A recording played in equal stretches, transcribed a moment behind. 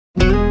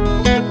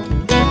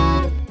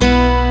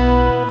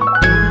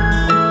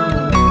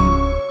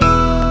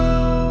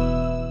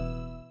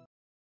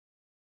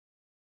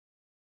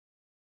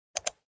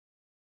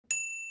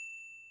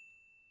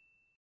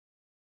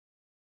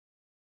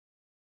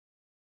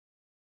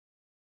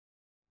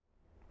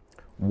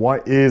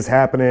What is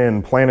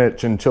happening, Planet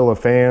Chinchilla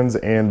fans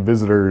and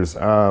visitors?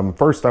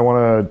 First, I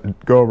want to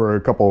go over a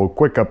couple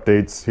quick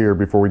updates here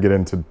before we get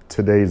into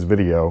today's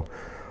video.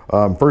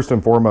 First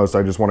and foremost,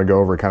 I just want to go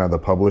over kind of the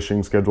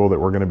publishing schedule that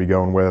we're going to be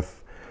going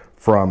with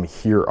from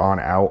here on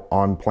out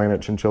on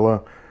Planet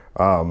Chinchilla.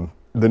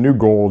 The new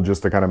goal,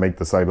 just to kind of make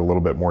the site a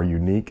little bit more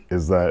unique,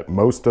 is that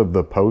most of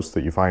the posts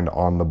that you find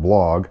on the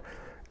blog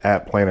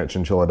at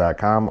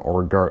planetchinchilla.com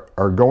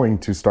are going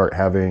to start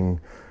having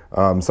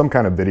some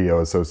kind of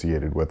video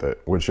associated with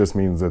it, which just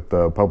means that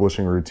the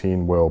publishing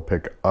routine will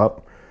pick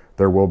up.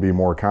 There will be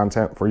more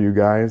content for you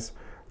guys,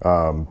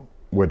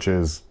 which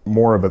is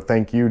more of a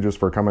thank you just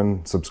for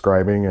coming,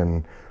 subscribing,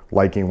 and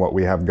liking what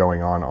we have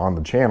going on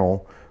the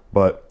channel.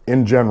 But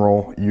in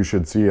general, you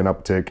should see an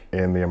uptick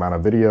in the amount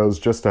of videos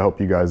just to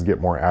help you guys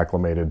get more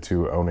acclimated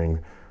to owning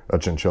a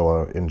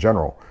chinchilla in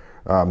general.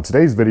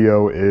 Today's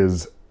video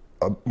is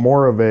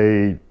more of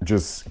a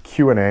just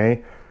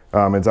Q&A.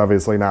 It's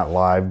obviously not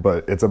live,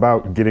 but it's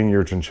about getting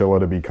your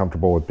chinchilla to be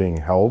comfortable with being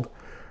held.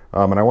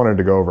 And I wanted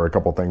to go over a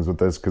couple things with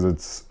this because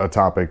it's a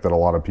topic that a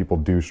lot of people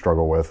do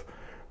struggle with.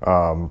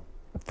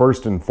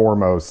 First and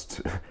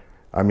foremost,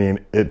 I mean,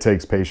 it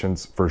takes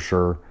patience for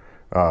sure.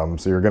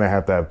 So you're going to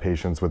have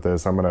patience with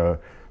this. I'm going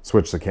to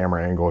switch the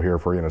camera angle here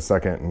for you in a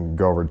second and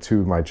go over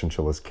to my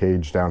chinchilla's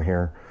cage down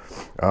here.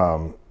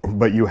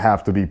 But you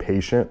have to be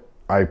patient.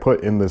 I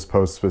put in this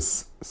post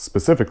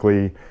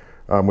specifically,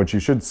 which you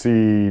should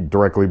see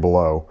directly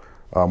below.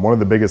 One of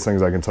the biggest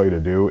things I can tell you to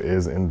do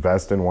is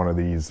invest in one of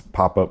these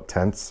pop-up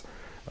tents.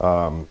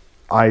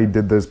 I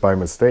did this by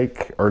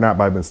mistake, or not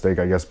by mistake,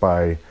 I guess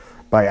by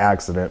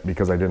accident,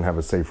 because I didn't have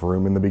a safe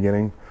room in the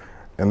beginning.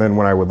 And then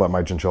when I would let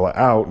my chinchilla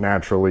out,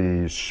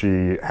 naturally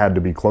she had to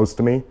be close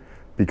to me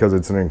because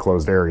it's an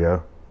enclosed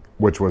area,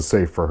 which was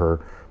safe for her.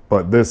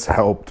 But this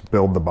helped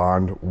build the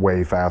bond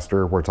way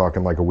faster. We're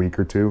talking like a week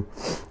or two,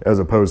 as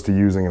opposed to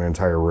using an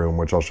entire room,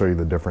 which I'll show you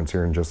the difference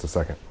here in just a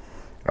second.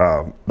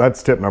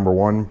 That's tip number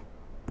one.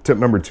 Tip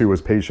number two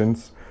is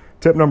patience.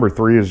 Tip number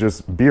three is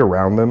just be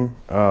around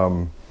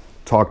them,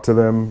 talk to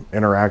them,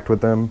 interact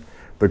with them.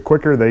 The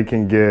quicker they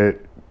can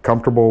get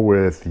comfortable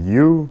with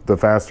you, the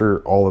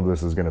faster all of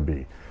this is going to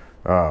be.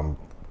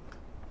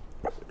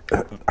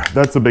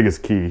 That's the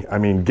biggest key. I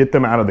mean, get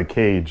them out of the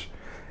cage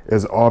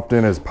as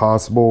often as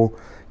possible.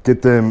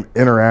 Get them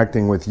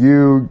interacting with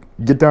you.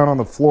 Get down on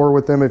the floor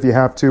with them if you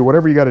have to.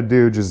 Whatever you got to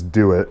do, just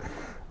do it,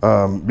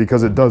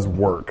 because it does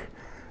work.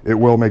 It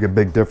will make a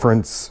big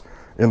difference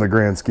in the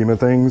grand scheme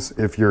of things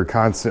if you're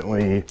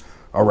constantly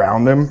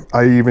around them.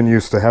 I even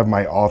used to have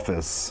my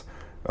office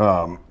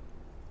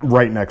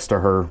right next to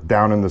her,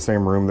 down in the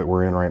same room that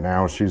we're in right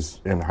now. She's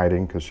in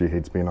hiding because she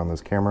hates being on this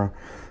camera.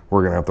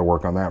 We're going to have to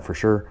work on that for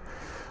sure.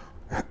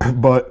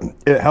 But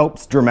it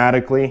helps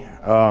dramatically.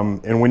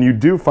 And when you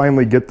do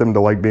finally get them to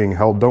like being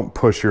held, don't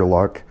push your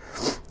luck.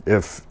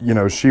 If, you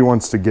know, she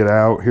wants to get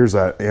out, here's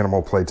that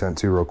animal play tent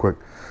too real quick.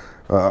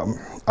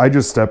 I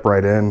just step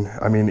right in.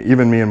 I mean,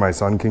 even me and my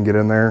son can get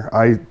in there.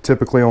 I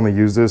typically only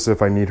use this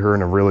if I need her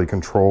in a really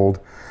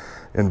controlled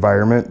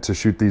environment to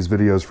shoot these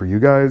videos for you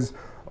guys.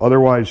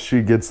 Otherwise,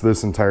 she gets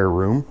this entire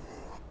room.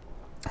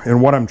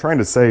 And what I'm trying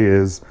to say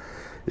is,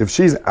 if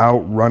she's out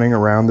running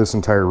around this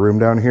entire room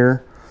down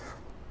here,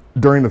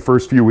 during the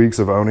first few weeks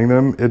of owning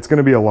them, it's going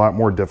to be a lot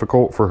more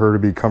difficult for her to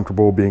be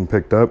comfortable being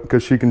picked up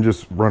because she can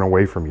just run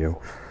away from you.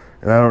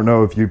 And I don't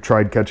know if you've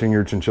tried catching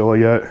your chinchilla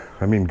yet.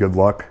 I mean, good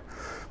luck.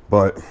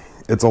 But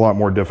it's a lot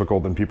more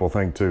difficult than people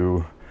think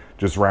to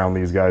just round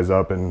these guys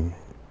up and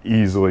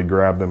easily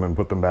grab them and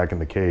put them back in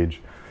the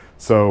cage.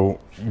 So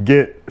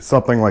get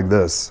something like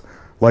this.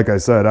 Like I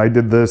said, I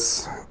did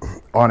this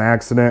on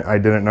accident. I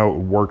didn't know it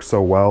would work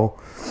so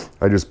well.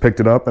 I just picked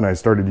it up and I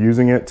started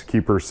using it to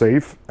keep her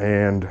safe.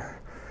 And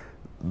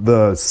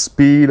the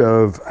speed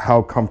of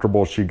how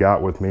comfortable she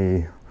got with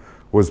me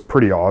was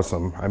pretty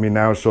awesome. I mean,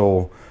 now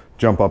she'll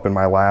jump up in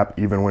my lap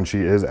even when she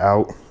is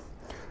out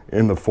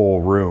in the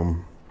full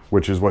room,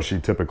 which is what she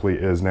typically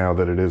is now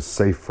that it is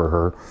safe for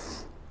her.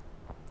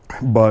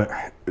 But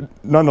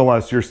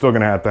nonetheless, you're still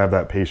going to have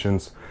that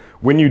patience.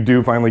 When you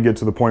do finally get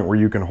to the point where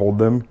you can hold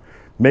them,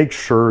 make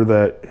sure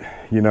that,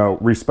 you know,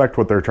 respect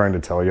what they're trying to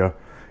tell you.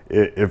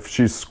 If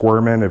she's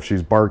squirming, if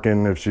she's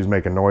barking, if she's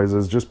making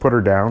noises, just put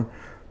her down.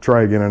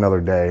 Try again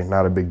another day,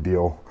 not a big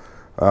deal.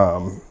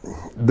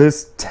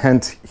 This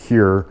tent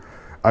here,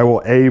 I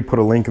will A, put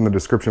a link in the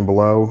description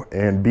below,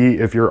 and B,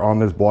 if you're on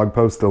this blog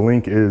post, the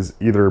link is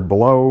either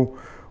below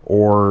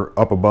or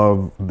up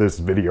above this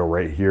video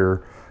right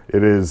here.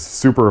 It is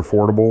super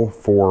affordable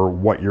for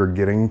what you're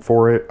getting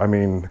for it. I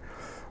mean,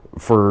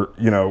 for,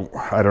 you know,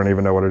 I don't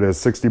even know what it is,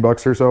 60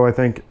 bucks or so, I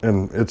think.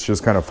 And it's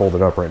just kind of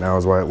folded up right now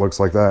is why it looks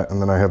like that.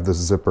 And then I have this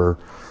zipper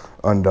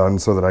undone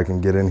so that I can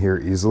get in here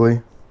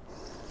easily.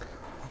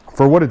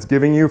 For what it's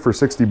giving you for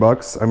 60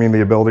 bucks, I mean,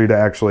 the ability to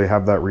actually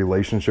have that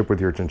relationship with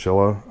your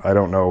chinchilla, I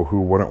don't know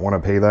who wouldn't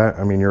want to pay that.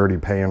 I mean, you're already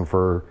paying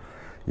for,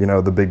 you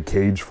know, the big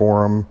cage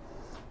for them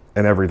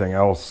and everything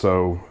else.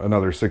 So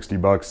another 60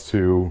 bucks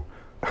to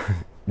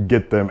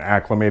get them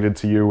acclimated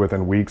to you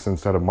within weeks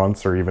instead of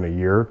months or even a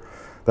year.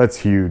 that's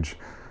huge.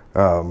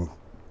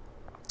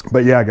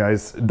 But yeah,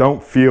 guys,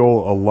 don't feel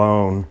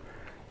alone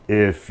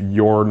if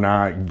you're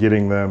not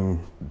getting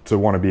them to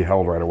want to be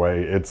held right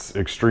away. It's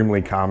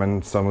extremely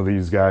common. Some of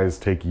these guys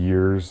take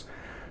years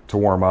to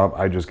warm up.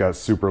 I just got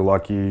super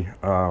lucky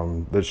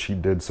that she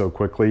did so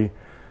quickly,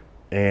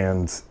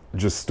 and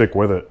just stick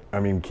with it. I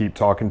mean, keep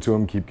talking to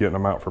them, keep getting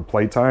them out for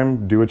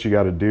playtime, do what you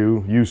got to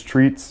do, use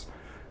treats.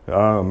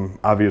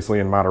 Obviously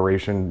in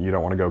moderation. You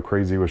don't want to go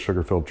crazy with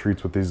sugar-filled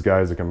treats with these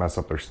guys. It can mess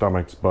up their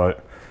stomachs.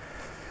 But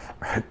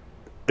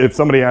if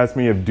somebody asked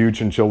me if do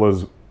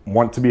chinchillas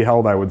want to be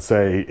held, I would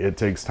say it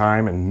takes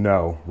time, and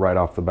no, right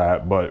off the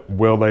bat. But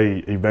will they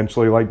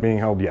eventually like being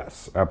held?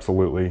 Yes,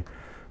 absolutely.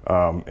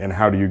 And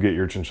how do you get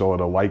your chinchilla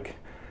to like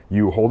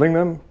you holding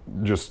them?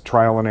 Just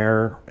trial and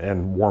error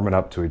and warming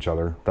up to each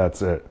other.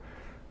 That's it.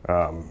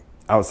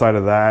 Outside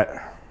of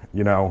that,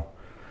 you know,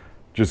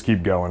 just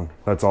keep going.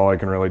 That's all I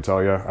can really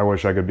tell you. I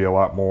wish I could be a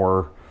lot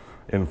more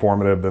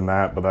informative than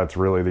that, but that's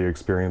really the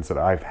experience that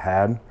I've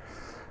had.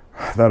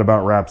 That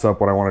about wraps up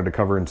what I wanted to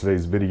cover in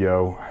today's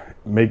video.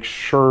 Make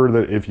sure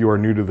that if you are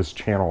new to this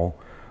channel,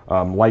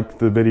 like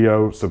the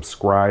video,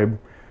 subscribe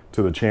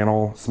to the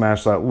channel,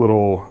 smash that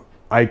little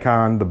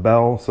icon, the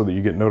bell, so that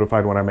you get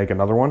notified when I make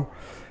another one,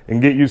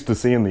 and get used to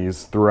seeing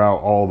these throughout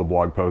all the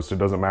blog posts. It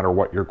doesn't matter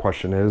what your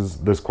question is.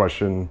 This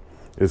question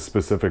is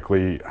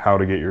specifically how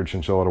to get your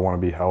chinchilla to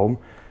want to be held.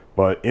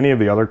 But any of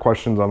the other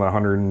questions on the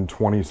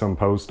 120 some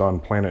posts on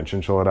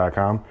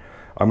planetchinchilla.com,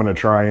 I'm going to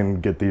try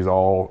and get these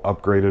all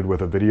upgraded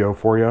with a video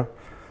for you.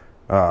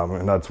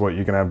 And that's what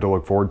you can have to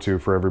look forward to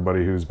for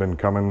everybody who's been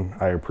coming.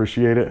 I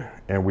appreciate it,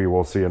 and we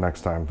will see you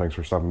next time. Thanks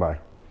for stopping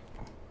by.